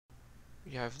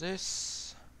We have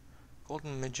this.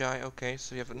 Golden Magi. Okay,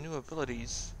 so we have new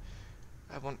abilities.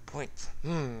 At 1 point.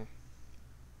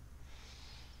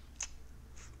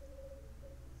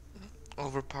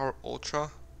 Overpower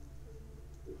Ultra.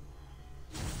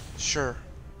 Sure.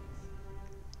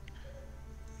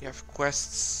 You have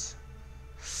quests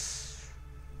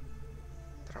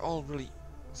that are all really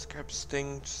Scarab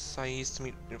Sting, Sais to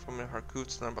meet informant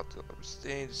Harkoots, and I'm about to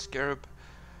overstay the Scarab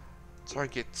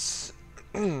targets.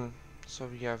 So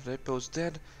we have the Hippo's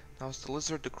dead. Now it's the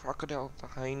Lizard, the Crocodile, the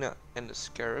Hyena, and the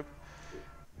Scarab.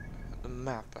 The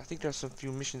map. I think there's some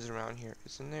few missions around here,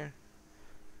 isn't there?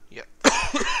 Yeah.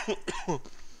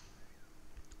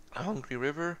 Hungry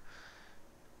River.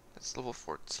 That's level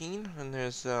 14. And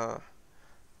there's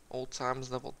Old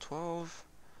Times level 12.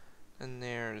 And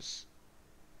there's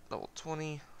level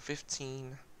 20,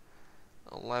 15,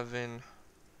 11,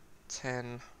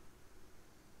 10,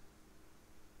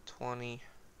 20.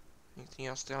 Anything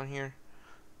else down here?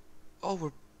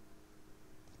 Oh,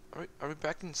 are we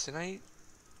back in Sinai?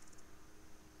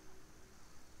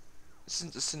 This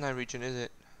isn't the Sinai region, is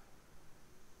it?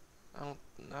 I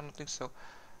don't think so.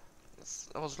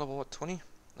 That was level what, 20?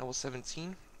 Level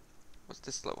 17? What's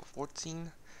this, level 14?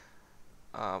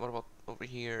 What about over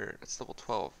here? It's level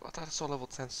 12. I thought I saw level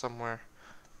 10 somewhere.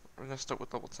 We're gonna start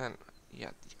with level 10.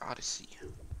 Yeah, the Odyssey.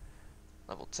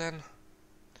 Level 10.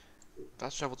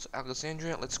 Fast travel to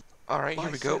Alexandria. Let's. Alright,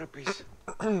 here we go.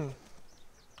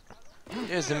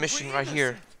 There's the mission right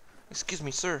here. Excuse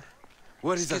me, sir.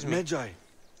 What is that, Magi?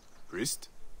 Priest?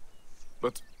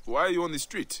 But why are you on the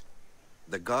street?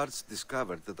 The guards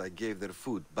discovered that I gave their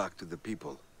food back to the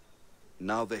people.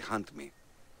 Now they hunt me.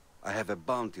 I have a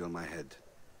bounty on my head.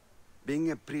 Being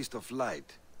a priest of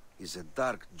light is a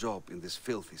dark job in this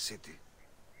filthy city.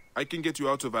 I can get you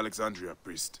out of Alexandria,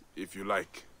 priest, if you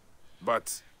like.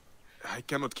 But I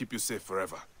cannot keep you safe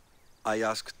forever. I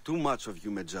ask too much of you,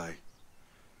 Magi.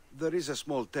 There is a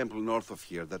small temple north of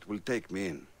here that will take me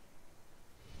in.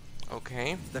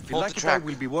 Okay. The Phylactery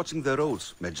will be watching the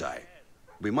roads, Magi.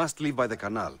 We must leave by the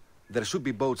canal. There should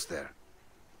be boats there.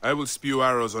 I will spew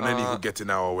arrows on any who get in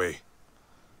our way.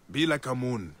 Be like a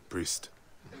moon, priest.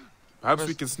 Perhaps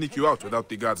we can sneak you out without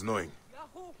the guards knowing.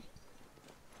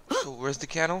 So where's the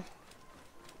canal?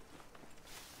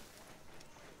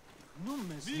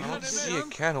 I don't see a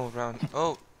canal around.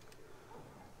 Oh.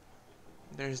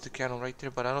 There's the canal right there,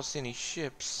 but I don't see any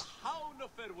ships.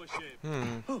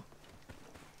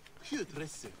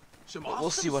 We'll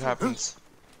see what happens.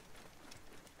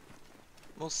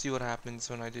 We'll see what happens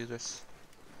when I do this.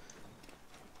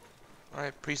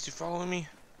 Alright, priest, you following me?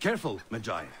 Careful,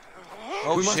 Magi.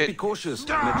 Oh, we shit. must be cautious,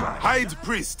 Magi. Hide,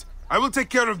 priest! I will take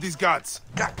care of these guards.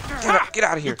 Get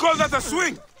out of here. You call that a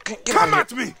swing? Come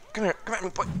at me! Come here, come at me,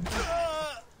 boy.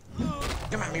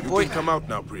 Come at me, boy. You can come out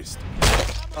now, priest.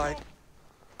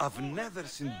 I've never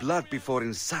seen blood before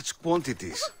in such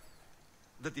quantities.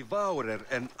 The Devourer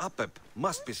and Apep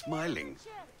must be smiling.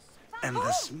 And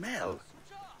the smell.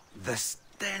 The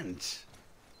stench.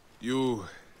 You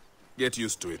get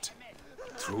used to it.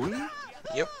 Truly?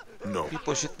 Yep. No.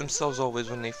 People shit themselves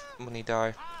always when they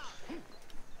die.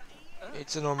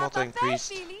 It's a normal thing,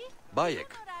 priest.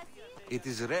 Bayek, it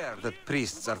is rare that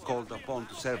priests are called upon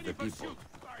to serve the people.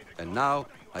 And now,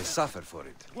 I suffer for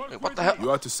it. Wait, what the hell? You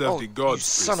are to serve the gods, you priest,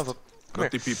 son of a... not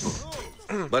the people.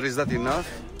 But is that enough?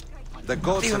 The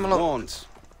gods Leave have him alone. wants,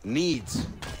 needs.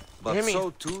 But Hear me?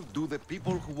 so too do the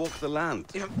people who walk the land.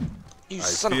 You I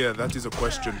son fear of... that is a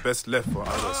question best left for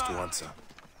others to answer.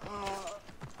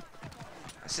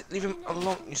 I said, leave him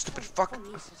alone, you stupid fuck.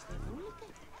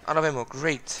 Out of ammo,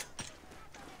 great.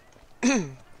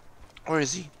 Where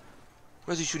is he?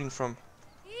 Where's he shooting from?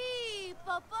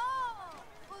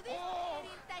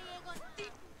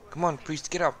 Come on, priest,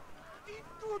 get up.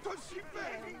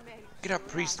 Get up,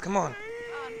 priest, come on.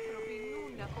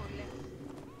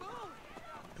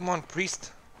 Come on,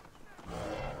 priest.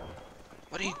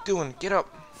 What are you doing? Get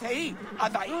up.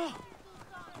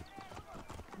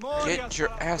 Get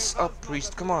your ass up,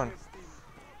 priest, come on.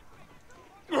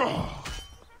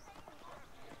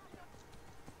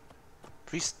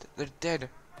 Priest, they're dead.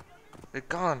 They're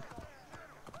gone.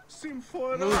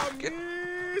 Move, get...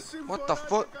 What the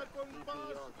fuck?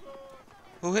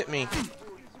 Who hit me?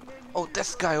 Oh,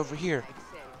 this guy over here.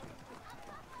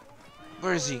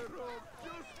 Where is he?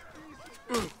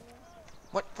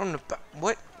 What? From the back?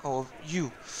 What? Oh,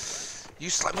 you. You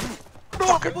slap me.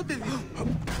 Fucker.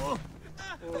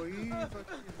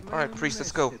 Alright, priest,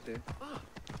 let's go. Can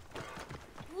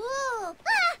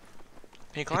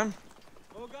you climb?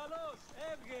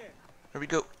 There we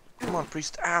go. Come on,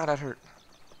 priest. Ah, that hurt.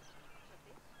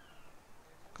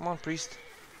 Come on, priest.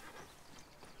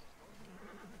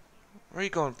 Where are you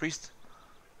going, priest?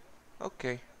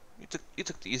 Okay. You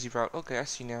took the easy route. Okay, I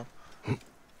see now.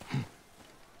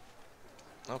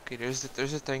 Okay, there's the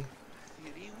thing.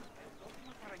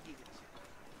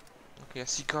 Okay, I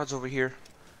see guards over here.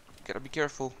 Gotta be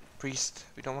careful, priest.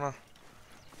 We don't wanna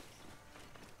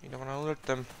alert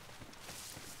them.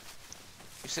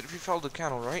 You said if you follow the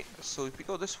canal, right? So if we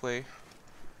go this way.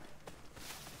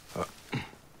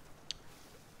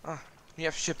 We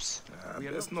have ships.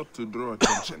 Best not to draw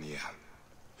attention here.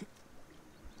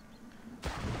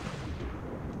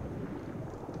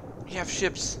 We have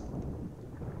ships.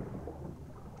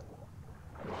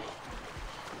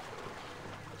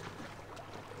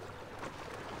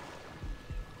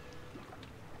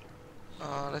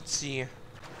 Let's see.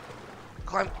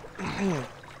 Climb.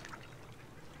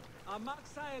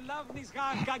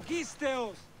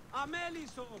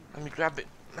 Let me grab it.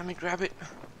 Let me grab it.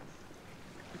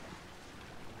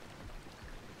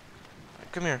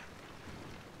 Come here.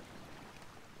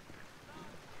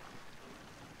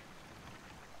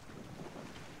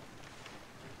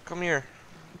 Come here.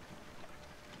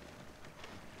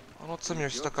 Oh, don't tell me you're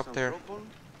stuck up there.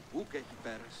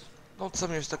 Don't tell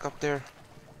me you're stuck up there.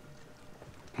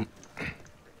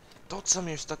 Don't tell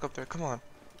me you're stuck up there. Come on.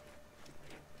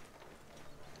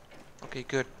 Okay,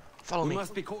 good. Follow me. We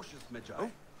must be cautious, Major.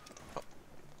 Oh.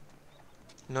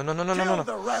 No.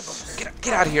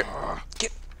 Get out of here.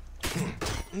 Get.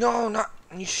 No, not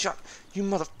you shot. You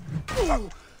mother.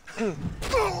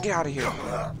 Get out of here.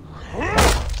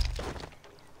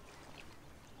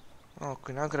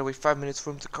 Okay, now I gotta wait 5 minutes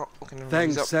for him to come. Okay, now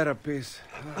Thanks, he's up. Serapis.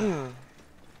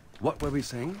 What were we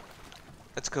saying?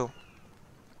 Let's go.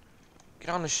 Get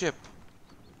on the ship.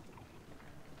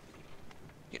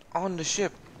 Get on the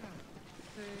ship.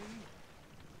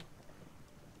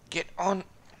 Get on.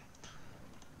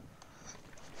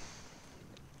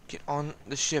 Get on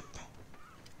the ship.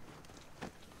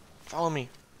 Follow me.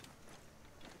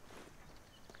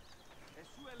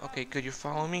 Okay, good. You're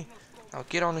following me. Now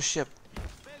get on the ship.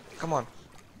 Come on.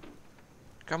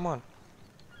 Come on.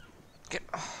 Get.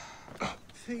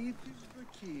 Do you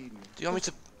want me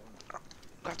to?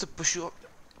 I have to push you up.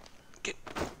 Get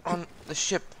on the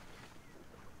ship.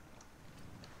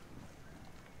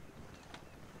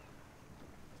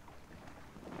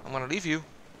 I'm gonna leave you.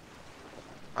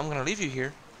 I'm gonna leave you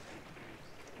here.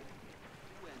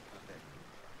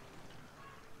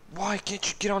 Why can't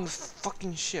you get on the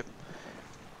fucking ship?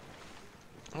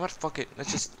 You know what? Fuck it.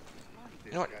 Let's just.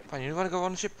 You know what? Fine. You wanna go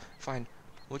on the ship? Fine.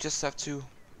 We'll just have to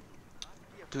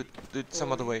do it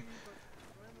some other way.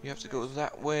 You have to go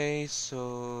that way.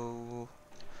 So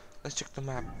let's check the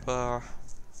map.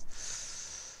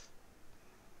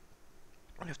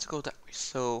 We have to go that way.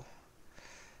 So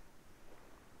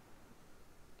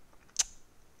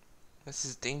this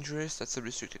is dangerous. That's a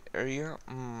restricted area.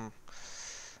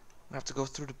 We have to go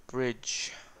through the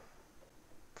bridge.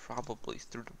 Probably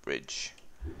through the bridge.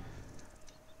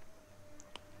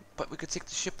 But we could take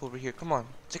the ship over here. Come on.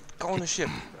 Go on the ship.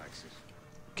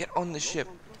 Get on the ship.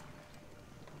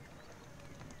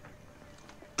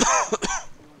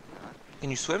 Can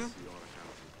you swim?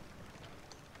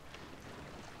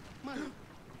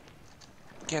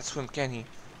 Can't swim, can he?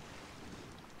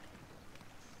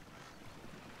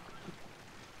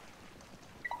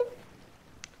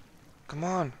 Come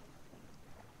on.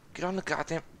 Get on the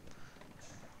goddamn.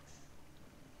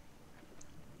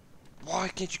 Why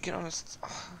can't you get on this?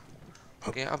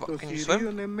 Okay, can you swim?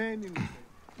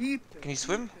 Can you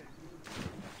swim?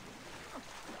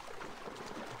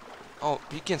 Oh,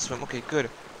 he can swim. Okay, good.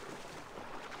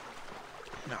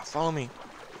 Now follow me.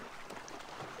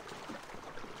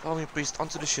 Follow me, priest,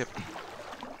 onto the ship.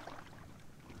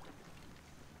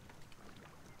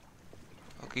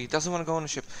 Okay, he doesn't want to go on the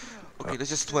ship. Okay, let's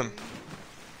just swim.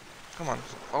 Come on,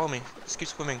 follow me. Let's keep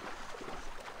swimming.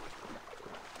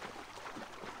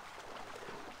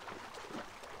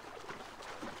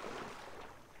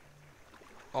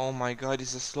 Oh my god,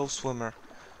 he's a slow swimmer.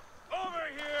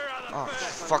 Oh,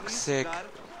 fuck's sake.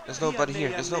 There's nobody here.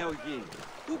 There's no...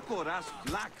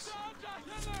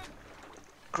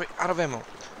 Great, out of ammo.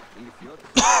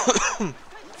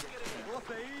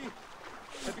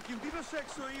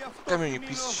 Come here, you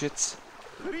piece of shit.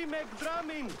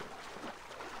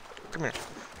 Come here.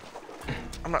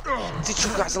 I'm not... Teach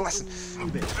you guys a lesson.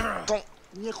 Don't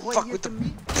fuck with the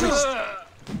priest.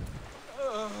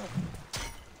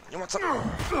 You want some?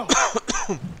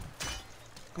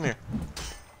 Come here.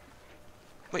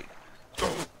 Wait.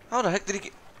 How the heck did he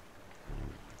get...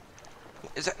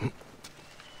 Is that...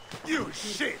 You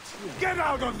shit! Get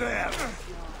out of there!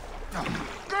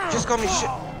 Just call me shit.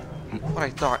 What I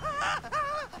thought.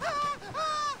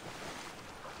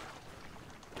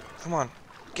 Come on.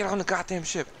 Get on the goddamn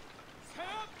ship.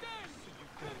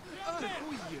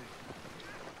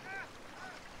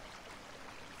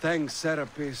 Thanks,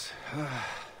 Serapis.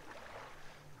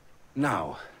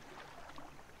 Now,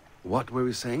 what were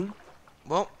we saying?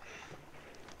 Well,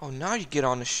 oh, now you get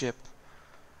on the ship.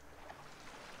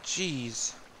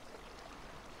 Jeez.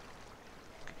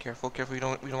 Okay, careful, careful. We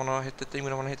don't want to hit the thing. We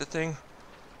don't want to hit the thing.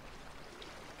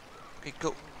 Okay,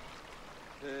 go.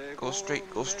 Go straight.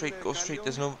 Go straight. Go straight.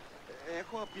 There's no.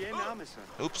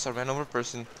 Oops, I ran over a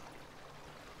person.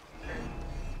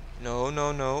 No,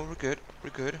 no, no. We're good.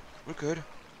 We're good. We're good.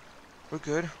 We're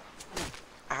good.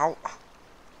 Ow.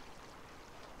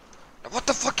 What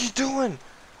the fuck are you doing?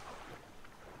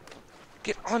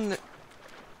 Get on the...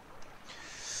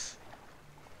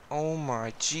 Oh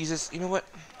my Jesus. You know what?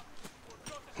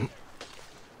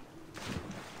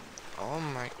 Oh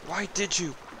my... Why did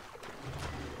you?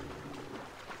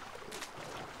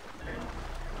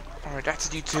 Alright, that's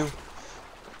it, you two.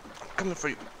 I'm coming for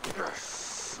you.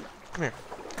 Come here.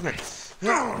 Come here.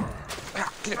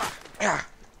 Get it. Yeah.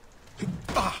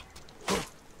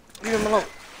 Leave him alone.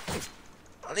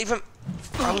 Leave him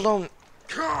alone.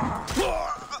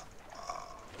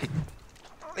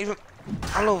 Leave him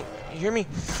alone. You hear me?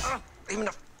 Leave him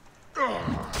the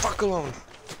fuck alone.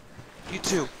 You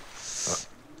too.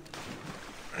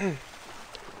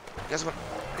 Guess what?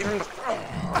 Leave him the...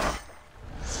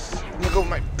 I'm gonna go with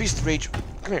my beast rage.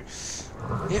 Come here.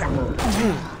 Yeah.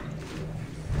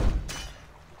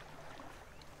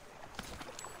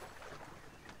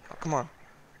 Oh, come on.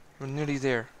 We're nearly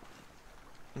there.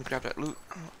 Let me grab that loot.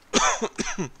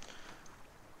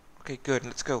 Okay, good.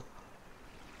 Let's go.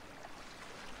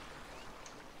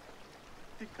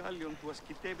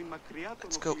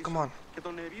 Let's go. Come on.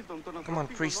 Come on,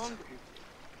 priest.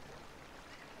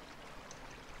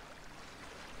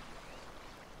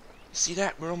 See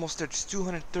that? We're almost there. Just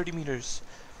 230 meters.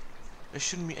 There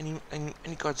shouldn't be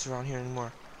any guards around here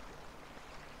anymore.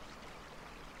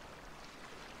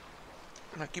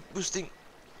 And I keep boosting.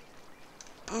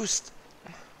 Boost.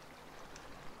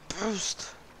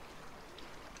 Boost.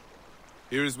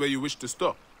 Here is where you wish to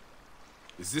stop.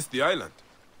 Is this the island?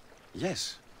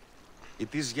 Yes.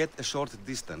 It is yet a short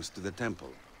distance to the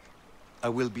temple. I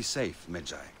will be safe,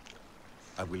 Medjay.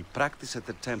 I will practice at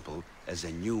the temple as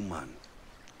a new man.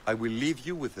 I will leave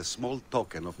you with a small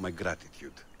token of my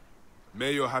gratitude.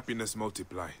 May your happiness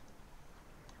multiply.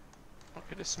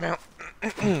 Okay, dismount.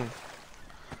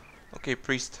 Okay,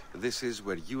 priest. This is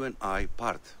where you and I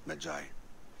part, Medjay.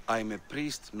 I am a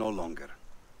priest no longer.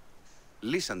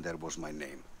 Lysander was my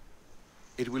name.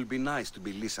 It will be nice to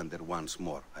be Lysander once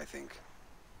more, I think.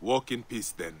 Walk in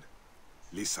peace then,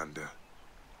 Lysander.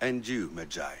 And you,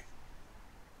 Medjay.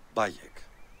 Bayek.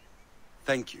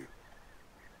 Thank you.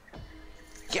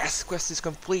 Yes, quest is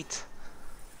complete.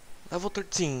 Level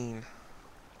 13.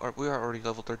 Or we are already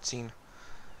level 13.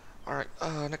 Alright,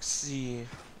 let's see.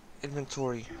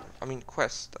 Inventory. I mean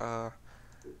quest.